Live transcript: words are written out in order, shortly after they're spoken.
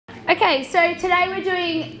Okay, so today we're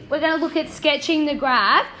going to look at sketching the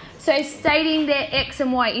graph. So stating their x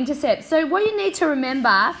and y intercepts. So what you need to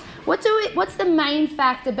remember, what's the main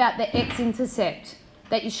fact about the x-intercept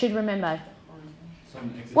that you should remember? So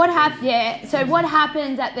what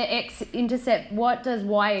happens at the x-intercept? What does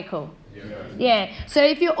y equal? Yeah. So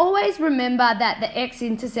if you always remember that the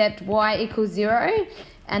x-intercept y equals 0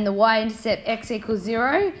 and the y-intercept x equals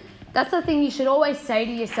 0, that's the thing you should always say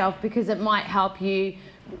to yourself, because it might help you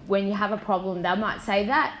when you have a problem. They might say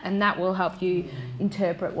that, and that will help you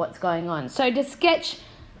interpret what's going on. So to sketch,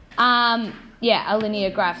 a linear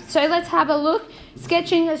graph. So let's have a look.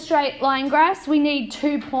 Sketching a straight line graphs, we need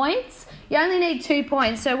 2 points. You only need 2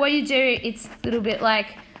 points. So what you do, it's a little bit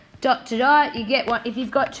like dot to dot. You get one. If you've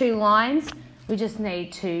got 2 lines, we just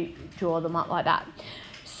need to draw them up like that.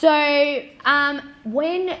 So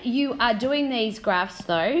when you are doing these graphs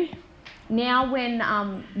though, now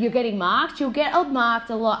when you're getting marked, you'll get marked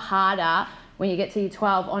a lot harder when you get to year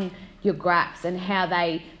 12 on your graphs and how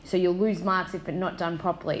so you'll lose marks if it's not done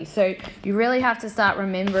properly. So you really have to start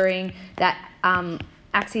remembering that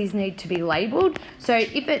axes need to be labelled. So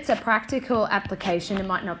if it's a practical application, it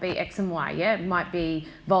might not be x and y, yeah? It might be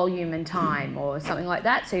volume and time or something like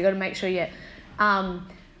that. So you've got to make sure you're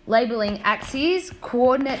labelling axes.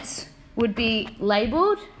 Coordinates would be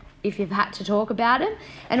labelled if you've had to talk about them.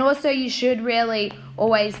 And also you should really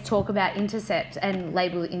always talk about intercepts and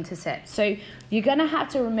label intercepts. So you're going to have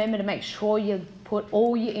to remember to make sure you put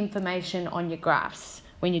all your information on your graphs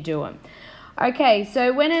when you do them. Okay,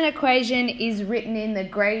 so when an equation is written in the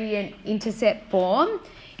gradient intercept form,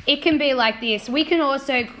 it can be like this. We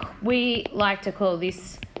like to call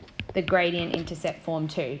this the gradient intercept form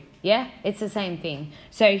too. Yeah, it's the same thing.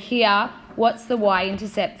 So here, what's the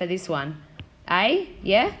y-intercept for this one? A,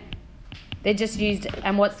 yeah? They're just used,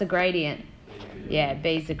 and what's the gradient? Yeah,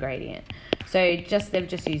 B's the gradient. So they've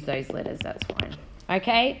just used those letters, that's fine.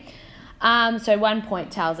 Okay, so 1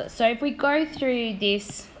 point tells it. So if we go through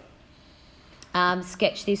this,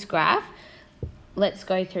 sketch this graph, let's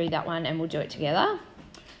go through that one and we'll do it together.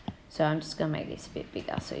 So I'm just going to make this a bit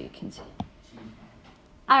bigger so you can see.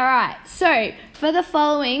 All right, so for the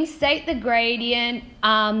following, state the gradient,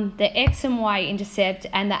 the x and y intercept,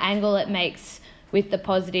 and the angle it makes with the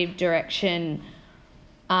positive direction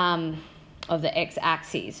of the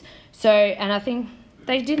x-axis. So, and I think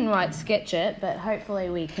they didn't write sketch it, but hopefully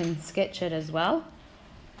we can sketch it as well.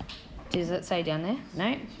 Does it say down there?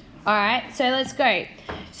 No? All right, so let's go.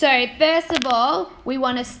 So first of all, we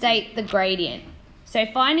want to state the gradient. So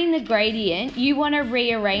finding the gradient, you want to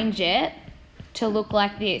rearrange it to look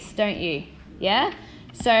like this, don't you? Yeah?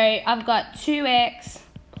 So I've got 2x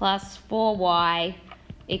plus 4y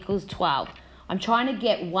equals 12. I'm trying to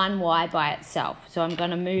get 1y by itself. So I'm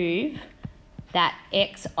going to move that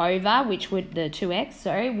x over, the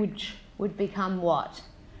 2x, which would become what?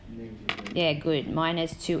 Yeah, good,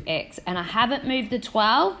 minus 2x. And I haven't moved the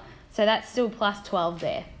 12, so that's still plus 12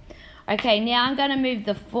 there. Okay, now I'm going to move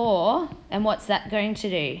the 4, and what's that going to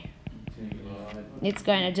do? It's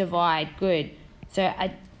going to divide, good. So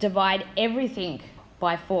I divide everything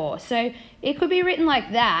by 4. So it could be written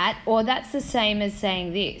like that, or that's the same as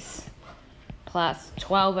saying this, plus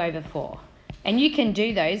 12 over 4. And you can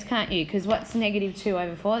do those, can't you? Because what's negative 2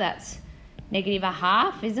 over 4? That's negative a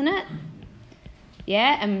half, isn't it?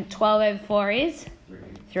 Yeah, and 12 over 4 is?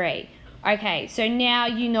 3. Okay, so now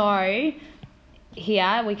you know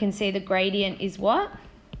here we can see the gradient is what?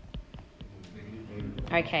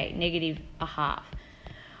 Okay, negative a half.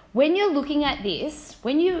 When you're looking at this,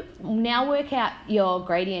 when you now work out your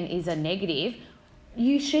gradient is a negative,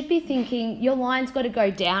 you should be thinking your line's got to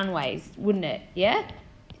go down ways, wouldn't it? Yeah?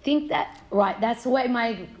 Think that, right, that's the way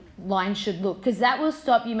my line should look, because that will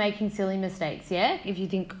stop you making silly mistakes, yeah? If you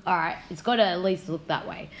think, all right, it's got to at least look that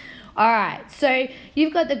way. All right, so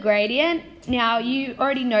you've got the gradient. Now, you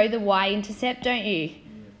already know the y-intercept, don't you?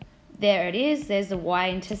 There it is. There's the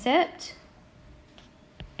y-intercept.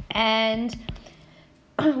 And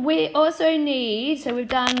we also need, so we've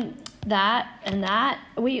done that and that.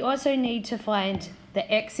 We also need to find the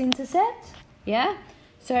x-intercept, yeah?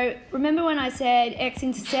 So remember when I said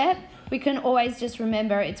x-intercept, we can always just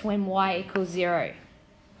remember it's when y equals 0.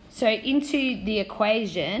 So into the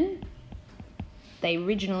equation they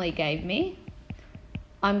originally gave me,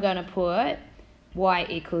 I'm going to put y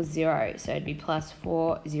equals 0. So it'd be plus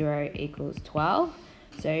 4, 0 equals 12.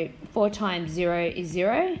 So 4 times 0 is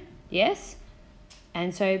 0, yes?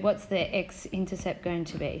 And so what's the x-intercept going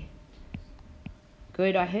to be?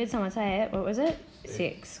 Good, I heard someone say it. What was it?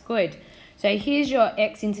 6. Good. So here's your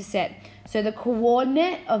x-intercept. So the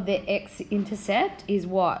coordinate of the x-intercept is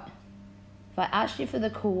what? If I asked you for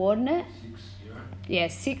the coordinate, Yeah,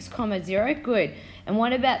 6, 0. Good. And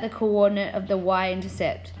what about the coordinate of the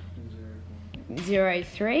y-intercept? 0,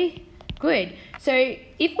 3. Good. So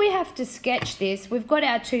if we have to sketch this, we've got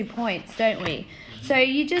our 2 points, don't we? So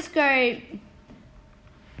you just go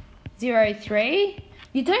 0, 3.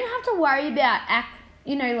 You don't have to worry about,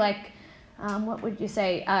 what would you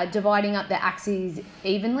say, dividing up the axes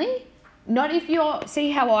evenly. Not if you're,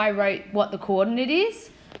 see how I wrote what the coordinate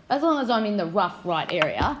is? As long as I'm in the rough right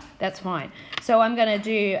area, that's fine. So I'm going to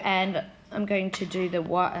do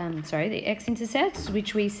the x-intercepts,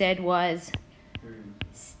 which we said was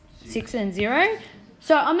 6 and 0.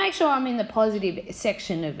 So I'll make sure I'm in the positive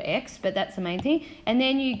section of x, but that's the main thing. And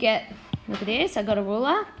then you get, look at this, I got a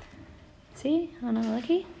ruler. See, I'm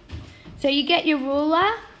lucky. So you get your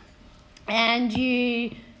ruler and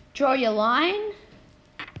you draw your line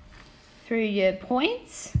through your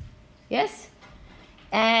points, yes?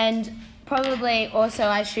 And probably also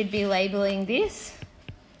I should be labeling this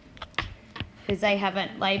because they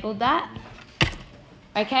haven't labeled that.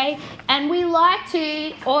 Okay, and we like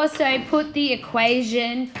to also put the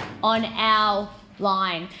equation on our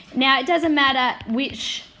line. Now, it doesn't matter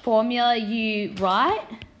which formula you write.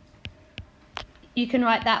 You can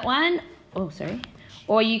write that one,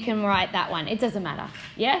 or you can write that one. It doesn't matter,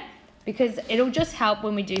 yeah? Because it'll just help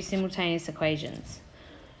when we do simultaneous equations.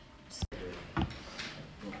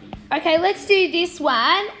 Okay, let's do this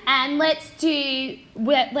one, and let's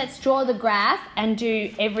draw the graph and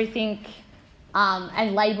do everything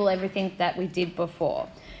and label everything that we did before.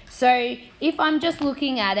 So if I'm just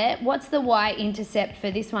looking at it, what's the y-intercept for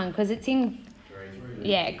this one? Because it's in,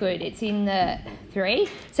 yeah, good, it's in the 3.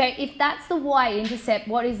 So if that's the y-intercept,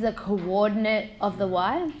 what is the coordinate of the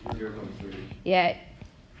y? 0.3. Yeah,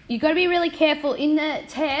 you've got to be really careful. In the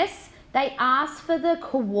test, they ask for the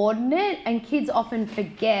coordinate, and kids often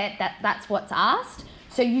forget that that's what's asked.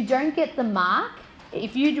 So you don't get the mark.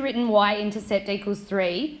 If you'd written y-intercept equals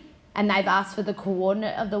 3, and they've asked for the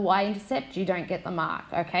coordinate of the y-intercept, you don't get the mark,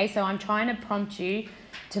 okay? So I'm trying to prompt you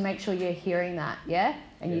to make sure you're hearing that, yeah?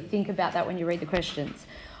 And you think about that when you read the questions.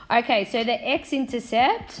 Okay, so the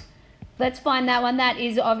x-intercept, let's find that one. That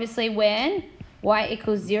is obviously when y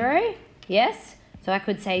equals 0, yes? So I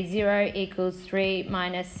could say 0 equals 3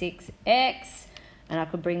 minus 6x, and I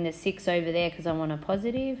could bring the 6 over there because I want a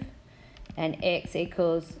positive, and x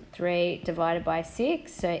equals 3 divided by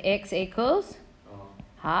 6, so x equals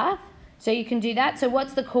half. So you can do that. So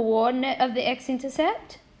what's the coordinate of the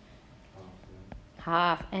x-intercept?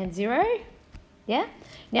 Half and 0. Yeah?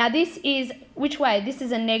 Now this is, which way? This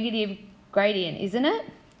is a negative gradient, isn't it?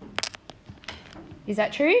 Is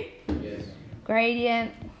that true? Yes.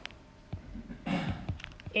 Gradient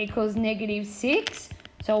equals -6.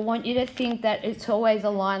 So I want you to think that it's always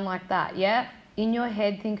a line like that, yeah? In your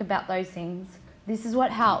head, think about those things. This is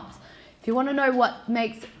what helps. If you want to know what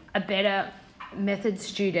makes a better method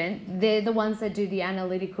student, they're the ones that do the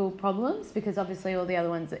analytical problems, because obviously all the other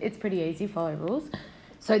ones, it's pretty easy, follow rules.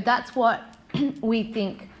 So that's what we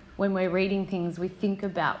think when we're reading things. We think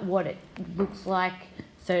about what it looks like,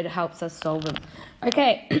 so it helps us solve them.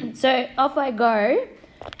 Okay, so off I go,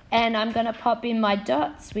 and I'm going to pop in my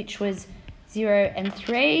dots, which was 0 and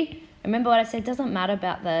 3. Remember what I said, doesn't matter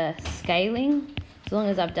about the scaling, as long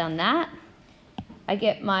as I've done that. I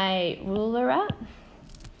get my ruler up,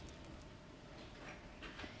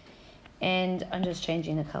 and I'm just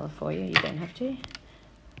changing the colour for you, you don't have to.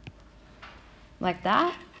 Like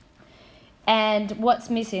that. And what's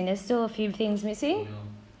missing? There's still a few things missing.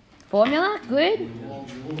 Formula, good.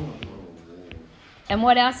 And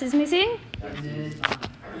what else is missing?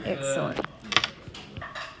 Excellent.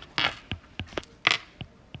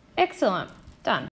 Excellent, done.